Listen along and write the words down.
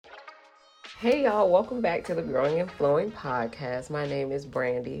Hey y'all, welcome back to the Growing and Flowing podcast. My name is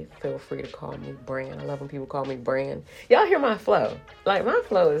Brandy. Feel free to call me Brand. I love when people call me Brand. Y'all hear my flow. Like my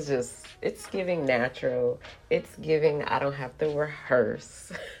flow is just, it's giving natural. It's giving, I don't have to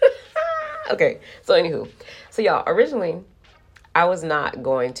rehearse. Okay, so anywho. So y'all, originally, I was not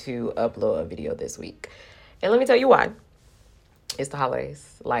going to upload a video this week. And let me tell you why. It's the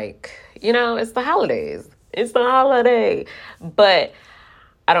holidays. It's the holidays. It's the holiday. But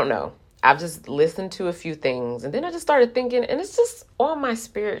I don't know. I've just listened to a few things and then I just started thinking, and it's just on my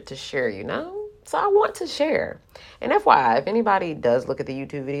spirit to share. So I want to share. And FYI, if anybody does look at the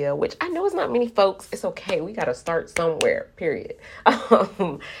YouTube video, which I know is not many folks, it's okay. We got to start somewhere, period.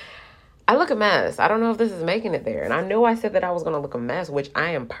 I look a mess. I don't know if this is making it there. And I know I said that I was going to look a mess, which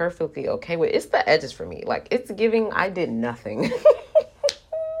I am perfectly okay with. It's the edges for me. Like, it's giving I did nothing.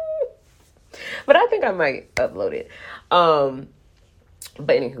 But I think I might upload it.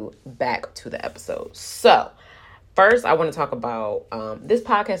 But anywho, back to the episode. So, first I want to talk about this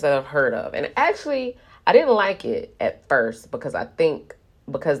podcast that I've heard of. And actually, I didn't like it at first because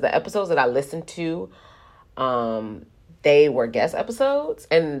the episodes that I listened to, they were guest episodes.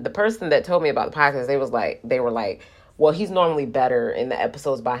 And the person that told me about the podcast, they were like, well, he's normally better in the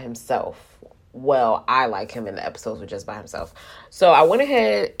episodes by himself. Well, I like him in the episodes with just by himself. So I went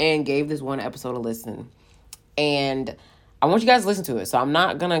ahead and gave this one episode a listen. And I want you guys to listen to it. So I'm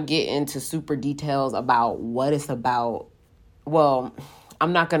not going to get into super details about what it's about. Well,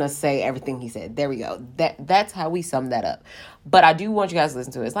 I'm not going to say everything he said. There we go. That's how we sum that up. But I do want you guys to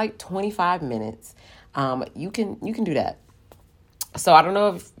listen to it. It's like 25 minutes. You can do that. So I don't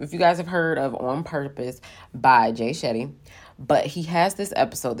know if you guys have heard of On Purpose by Jay Shetty, but he has this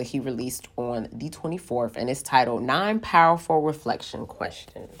episode that he released on the 24th, and it's titled 9 Powerful Reflection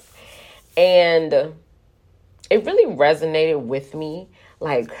Questions. And it really resonated with me.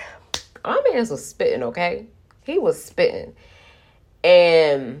 Like, our man was spitting, okay? He was spitting.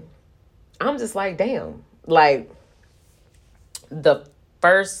 And I'm just like, damn. Like, the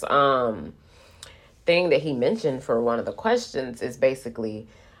first thing that he mentioned for one of the questions is basically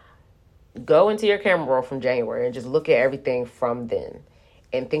go into your camera roll from January and just look at everything from then.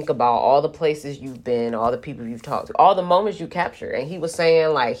 And think about all the places you've been, all the people you've talked to, all the moments you captured. And he was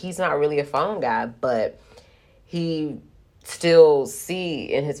saying, like, he's not really a phone guy, but he still see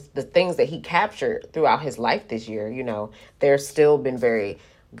in the things that he captured throughout his life this year, there's still been very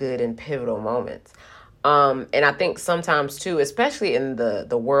good and pivotal moments. And I think sometimes too, especially in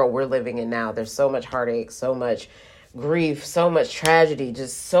the world we're living in now, there's so much heartache, so much grief, so much tragedy,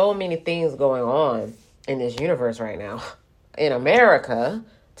 just so many things going on in this universe right now, in America,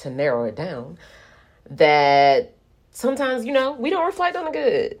 to narrow it down, that sometimes, we don't reflect on the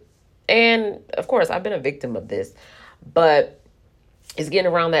good. And of course, I've been a victim of this, but it's getting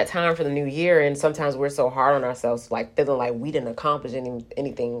around that time for the new year. And sometimes we're so hard on ourselves, like feeling like we didn't accomplish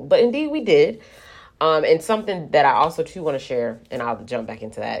anything, but indeed we did. And something that I also too want to share, and I'll jump back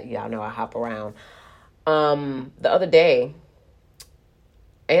into that. Y'all know I hop around. The other day,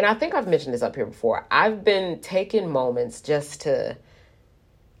 and I think I've mentioned this up here before, I've been taking moments just to,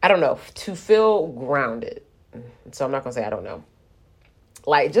 I don't know, to feel grounded. So I'm not going to say I don't know.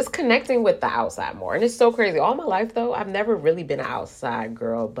 Like, just connecting with the outside more. And it's so crazy. All my life, though, I've never really been an outside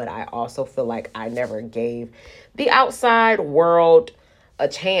girl, but I also feel like I never gave the outside world a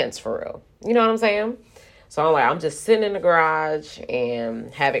chance for real. You know what I'm saying? So I'm just sitting in the garage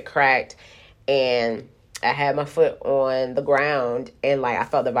and have it cracked, and I had my foot on the ground, and like I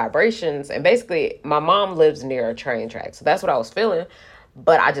felt the vibrations. And basically, my mom lives near a train track, so that's what I was feeling.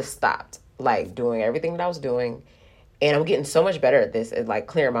 But I just stopped, like, doing everything that I was doing. And I'm getting so much better at this, at like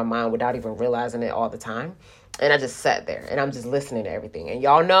clearing my mind without even realizing it all the time. And I just sat there and I'm just listening to everything. And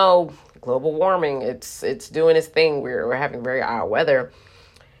y'all know global warming, it's doing its thing. We're having very odd weather.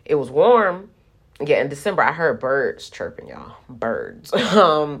 It was warm. Yeah, in December I heard birds chirping, y'all. Birds.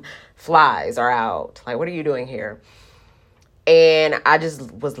 Flies are out. Like, what are you doing here? And I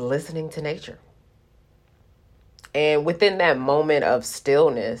just was listening to nature. And within that moment of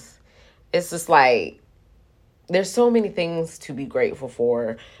stillness, it's just like, there's so many things to be grateful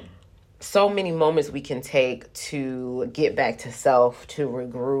for, so many moments we can take to get back to self, to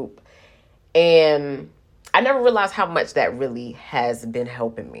regroup. And I never realized how much that really has been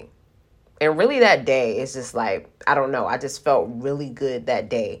helping me. And really that day is just like, I don't know, I just felt really good that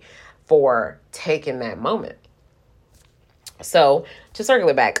day for taking that moment. So to circle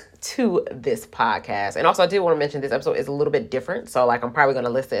it back to this podcast. And also I did want to mention this episode is a little bit different. So like I'm probably going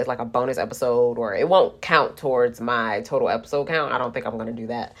to list it as like a bonus episode, or it won't count towards my total episode count. I don't think I'm going to do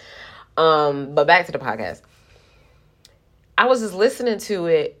that. But back to the podcast. I was just listening to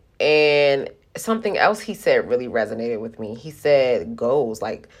it And something else he said really resonated with me. He said goals,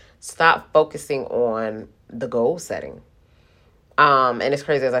 like stop focusing on the goal setting. And it's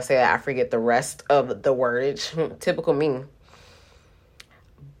crazy, as I say, I forget the rest of the wordage. Typical me.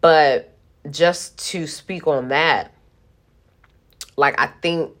 But just to speak on that, like I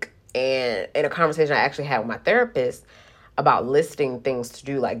think in a conversation I actually had with my therapist about listing things to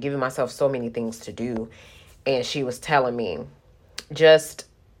do, like giving myself so many things to do. And she was telling me, just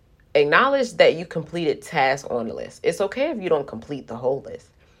acknowledge that you completed tasks on the list. It's okay if you don't complete the whole list.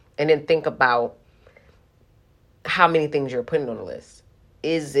 And then think about how many things you're putting on the list.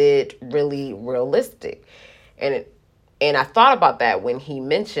 Is it really realistic? And I thought about that when he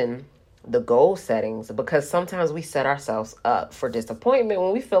mentioned the goal settings, because sometimes we set ourselves up for disappointment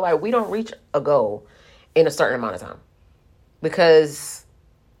when we feel like we don't reach a goal in a certain amount of time. Because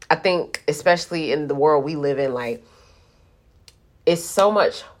I think, especially in the world we live in, like, it's so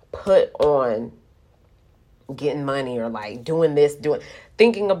much put on getting money or like doing this,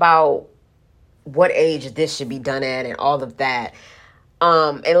 thinking about what age this should be done at and all of that.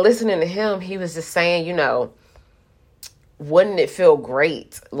 And listening to him, he was just saying, wouldn't it feel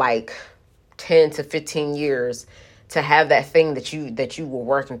great, like 10 to 15 years to have that thing that you were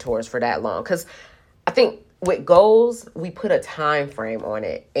working towards for that long? Because I think with goals, we put a time frame on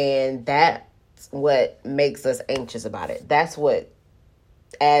it, and that's what makes us anxious about it. That's what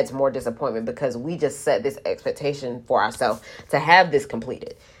adds more disappointment, because we just set this expectation for ourselves to have this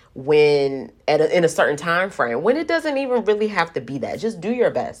completed when in a certain time frame, when it doesn't even really have to be that. Just do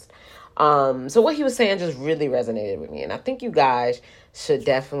your best. So what he was saying just really resonated with me, and I think you guys should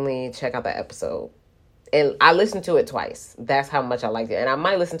definitely check out that episode. And I listened to it twice. That's how much I liked it, and I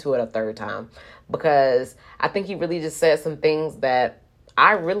might listen to it a third time, because I think he really just said some things that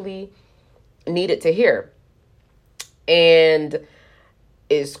I really needed to hear. And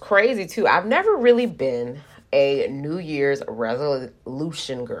it's crazy too. I've never really been a New Year's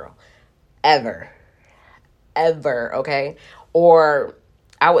resolution girl. Ever. Okay? Or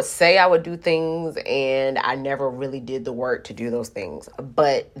I would say I would do things and I never really did the work to do those things.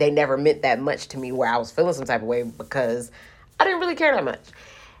 But they never meant that much to me where I was feeling some type of way because I didn't really care that much.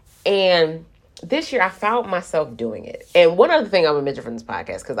 And this year I found myself doing it. And one other thing I'm going to mention from this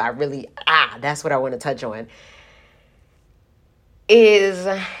podcast, because I really, that's what I want to touch on, is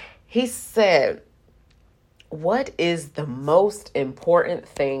he said, what is the most important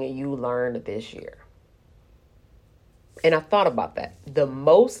thing you learned this year? And I thought about that. The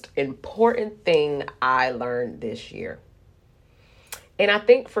most important thing I learned this year. And I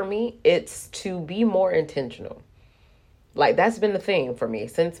think for me, it's to be more intentional. Like, that's been the thing for me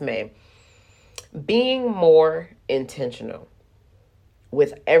since May. Being more intentional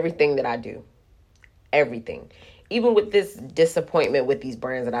with everything that I do. Everything. Even with this disappointment with these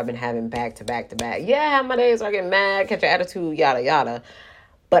brands that I've been having back to back to back. Yeah, my days are getting mad, catch an attitude, yada, yada.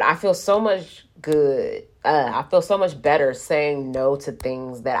 But I feel so much good. I feel so much better saying no to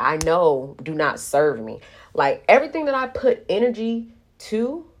things that I know do not serve me. Like, everything that I put energy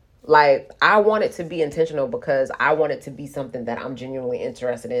to, like, I want it to be intentional because I want it to be something that I'm genuinely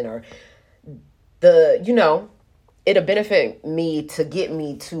interested in, or it'll benefit me to get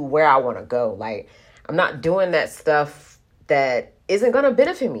me to where I want to go. Like, I'm not doing that stuff that isn't going to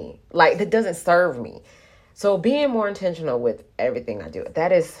benefit me, like, that doesn't serve me. So being more intentional with everything I do,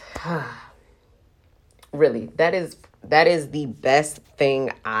 that is really, that is the best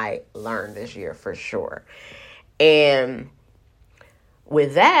thing I learned this year for sure. And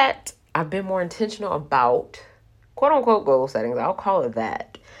with that, I've been more intentional about quote unquote goal settings. I'll call it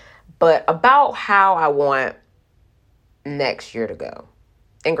that. But about how I want next year to go.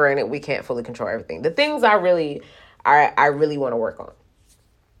 And granted, we can't fully control everything. The things I really want to work on.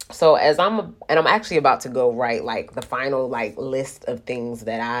 So I'm actually about to go write like the final like list of things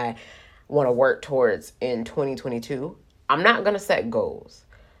that I want to work towards in 2022. I'm not going to set goals.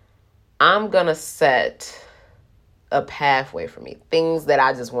 I'm going to set a pathway for me. Things that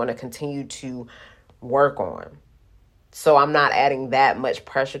I just want to continue to work on. So I'm not adding that much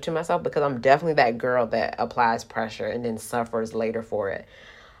pressure to myself, because I'm definitely that girl that applies pressure and then suffers later for it.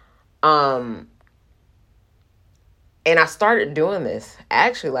 And I started doing this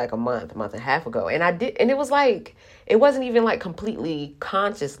actually like a month and a half ago. And I did, and it was like, it wasn't even like completely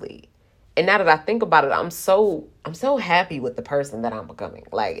consciously. And now that I think about it, I'm so happy with the person that I'm becoming.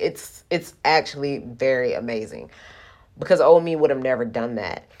 Like, it's actually very amazing, because old me would have never done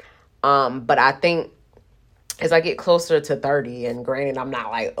that. But I think as I get closer to 30, and granted, I'm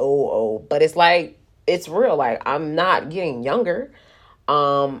not like old, but it's like, it's real. Like, I'm not getting younger.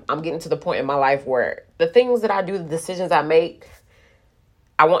 I'm getting to the point in my life where the things that I do, the decisions I make,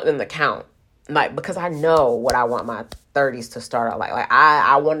 I want them to count. Like, because I know what I want my 30s to start out like. Like,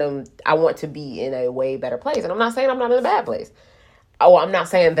 I want to be in a way better place. And I'm not saying I'm not in a bad place. Oh, I'm not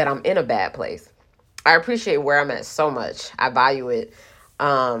saying that I'm in a bad place. I appreciate where I'm at so much. I value it.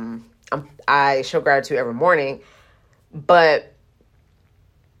 I show gratitude every morning, but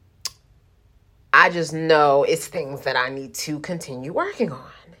I just know it's things that I need to continue working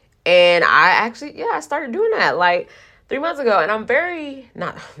on. And I started doing that like 3 months ago. And I'm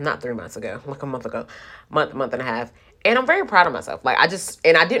not 3 months ago, like a month ago, month and a half. And I'm very proud of myself. Like, I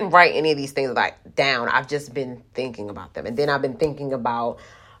didn't write any of these things like down. I've just been thinking about them. And then I've been thinking about,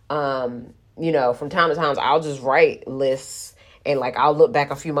 from time to time, I'll just write lists. And like, I'll look back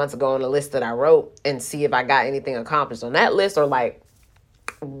a few months ago on the list that I wrote and see if I got anything accomplished on that list, or like,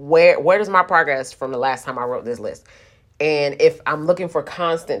 where does my progress from the last time I wrote this list? And if I'm looking for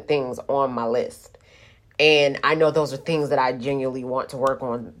constant things on my list, and I know those are things that I genuinely want to work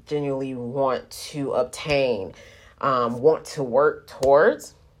on, genuinely want to obtain, want to work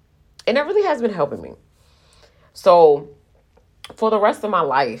towards, and that really has been helping me. So for the rest of my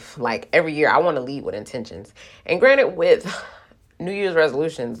life, like every year, I want to lead with intentions. And granted, with New Year's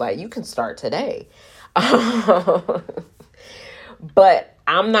resolutions, like, you can start today. But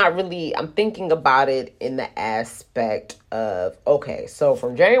I'm thinking about it in the aspect of, okay, so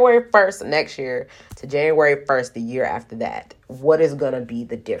from January 1st next year to January 1st the year after that, what is going to be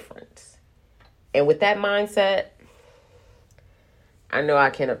the difference? And with that mindset, I know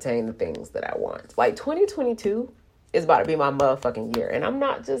I can obtain the things that I want. Like, 2022 is about to be my motherfucking year. And I'm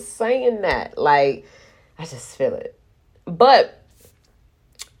not just saying that. Like, I just feel it. But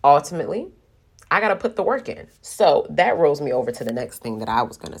ultimately, I got to put the work in. So that rolls me over to the next thing that I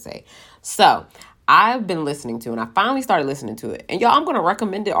was going to say. So I've been listening to, and I finally started listening to it. And y'all, I'm going to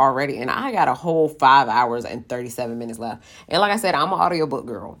recommend it already. And I got a whole 5 hours and 37 minutes left. And like I said, I'm an audiobook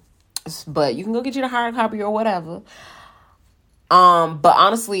girl. But you can go get you the hard copy or whatever. But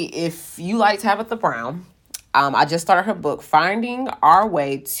honestly, if you like Tabitha Brown, I just started her book, Finding Our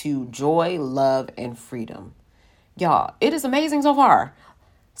Way to Joy, Love, and Freedom. Y'all, it is amazing so far.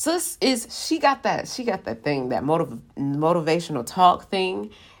 Sis she got that thing, that motivational talk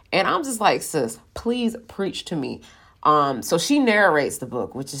thing. And I'm just like, sis, please preach to me. So she narrates the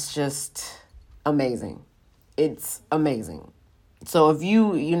book, which is just amazing. It's amazing. So if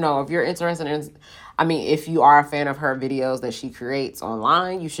if you're interested in, if you are a fan of her videos that she creates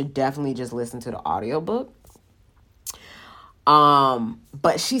online, you should definitely just listen to the audiobook.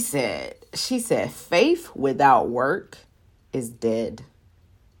 But she said, faith without work is dead.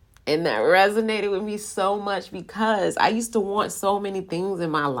 And that resonated with me so much, because I used to want so many things in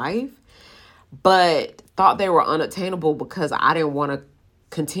my life, but thought they were unattainable because I didn't want to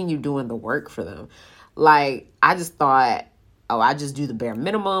continue doing the work for them. Like, I just thought, I just do the bare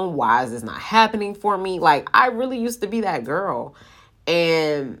minimum. Why is this not happening for me? Like, I really used to be that girl.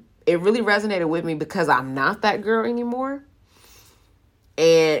 And it really resonated with me because I'm not that girl anymore.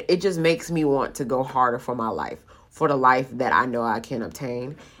 And it just makes me want to go harder for my life, for the life that I know I can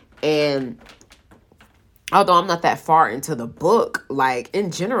obtain. And although I'm not that far into the book, like, in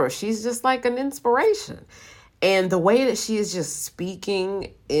general, she's just like an inspiration. And the way that she is just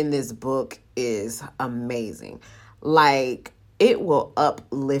speaking in this book is amazing. Like, it will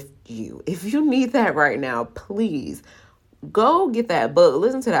uplift you. If you need that right now, please go get that book.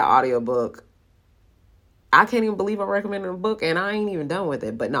 Listen to that audiobook. I can't even believe I recommended a book and I ain't even done with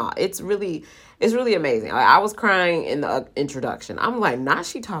it. But no, it's really amazing. I was crying in the introduction. I'm like, not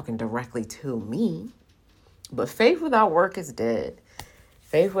she talking directly to me. But faith without work is dead.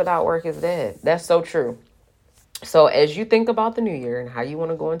 Faith without work is dead. That's so true. So as you think about the new year and how you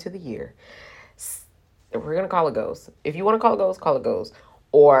want to go into the year, we're going to call it goals. If you want to call it goals.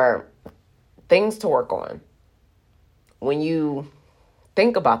 Or things to work on. When you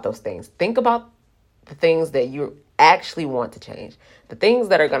think about those things, think about the things that you actually want to change. The things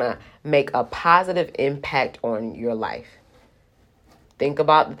that are going to make a positive impact on your life. Think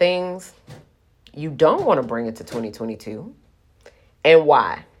about the things you don't want to bring into 2022 and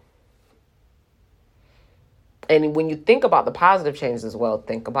why. And when you think about the positive changes as well,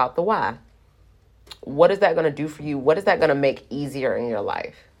 think about the why. What is that going to do for you? What is that going to make easier in your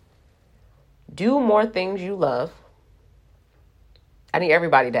life? Do more things you love. I need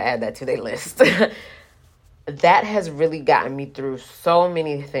everybody to add that to their list. That has really gotten me through so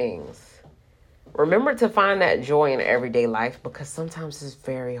many things. Remember to find that joy in everyday life, because sometimes it's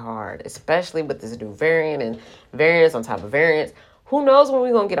very hard, especially with this new variant and variants on top of variants. Who knows when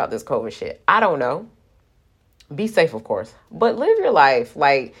we're going to get out this COVID shit? I don't know. Be safe, of course, but live your life.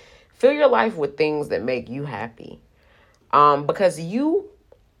 Like, fill your life with things that make you happy. Because you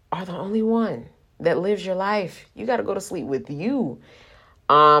are the only one that lives your life. You got to go to sleep with you.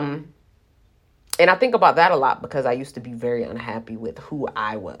 And I think about that a lot because I used to be very unhappy with who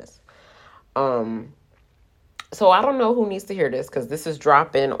I was. So I don't know who needs to hear this because this is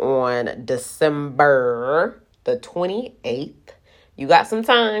dropping on December the 28th. You got some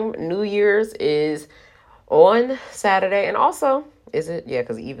time. New Year's is on Saturday. And also, is it? Yeah,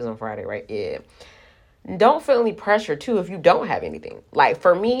 because Eve is on Friday, right? Yeah. Don't feel any pressure, too, if you don't have anything. Like,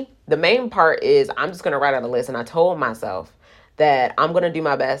 for me, the main part is I'm just going to write out a list. And I told myself that I'm going to do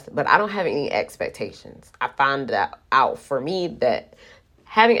my best, but I don't have any expectations. I found that out for me that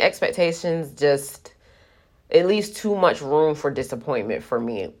having expectations just, it leaves too much room for disappointment for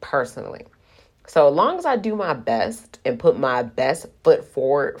me personally. So as long as I do my best and put my best foot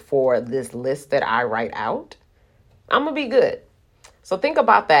forward for this list that I write out, I'm going to be good. So think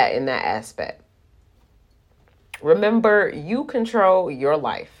about that in that aspect. Remember, you control your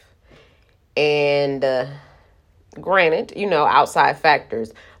life. And granted, outside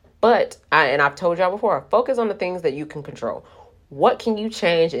factors. But, I've told y'all before, focus on the things that you can control. What can you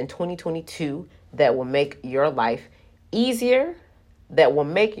change in 2022 that will make your life easier, that will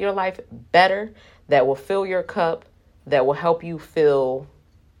make your life better, that will fill your cup, that will help you feel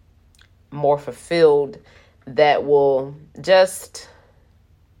more fulfilled, that will just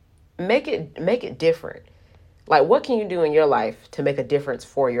make it different. Like, what can you do in your life to make a difference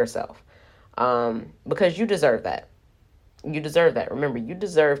for yourself? Because you deserve that. You deserve that. Remember, you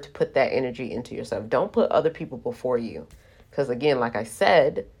deserve to put that energy into yourself. Don't put other people before you. Because again, like I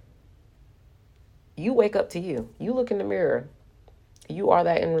said, you wake up to you. You look in the mirror. You are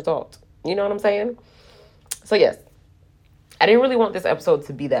that end result. You know what I'm saying? So yes, I didn't really want this episode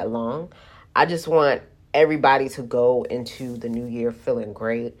to be that long. I just want everybody to go into the new year feeling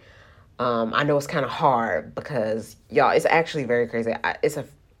great. I know it's kind of hard because, y'all, it's actually very crazy. It's a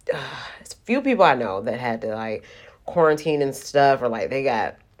few people I know that had to, like, quarantine and stuff, or, like, they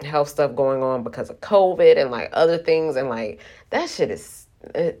got health stuff going on because of COVID and, like, other things. And, like, that shit it's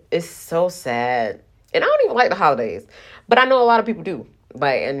so sad. And I don't even like the holidays. But I know a lot of people do.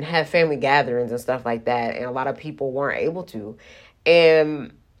 Like, and have family gatherings and stuff like that. And a lot of people weren't able to.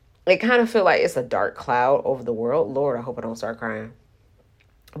 And it kind of feel like it's a dark cloud over the world. Lord, I hope I don't start crying.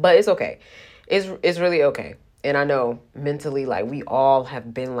 But it's okay. It's really okay. And I know mentally, like, we all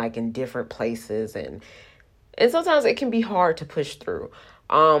have been, like, in different places. And sometimes it can be hard to push through.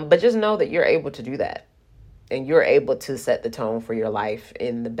 But just know that you're able to do that. And you're able to set the tone for your life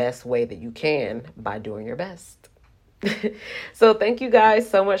in the best way that you can by doing your best. So thank you guys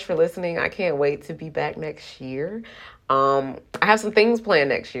so much for listening. I can't wait to be back next year. I have some things planned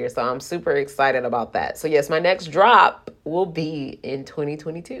next year, so I'm super excited about that. So yes, my next drop will be in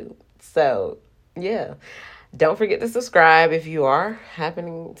 2022. So yeah, don't forget to subscribe if you are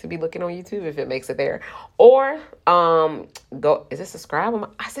happening to be looking on YouTube, if it makes it there. Or go, is it subscribe?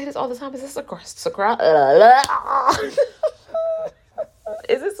 I say this all the time. Is it subscribe?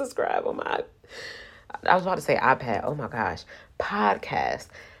 Is it subscribe on my, I was about to say iPad. Oh my gosh. Podcast.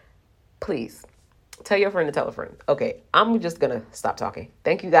 Please tell your friend to tell a friend. Okay, I'm just going to stop talking.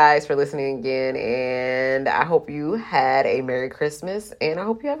 Thank you guys for listening again. And I hope you had a Merry Christmas. And I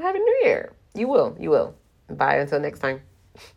hope you have a Happy New Year. You will. Bye until next time.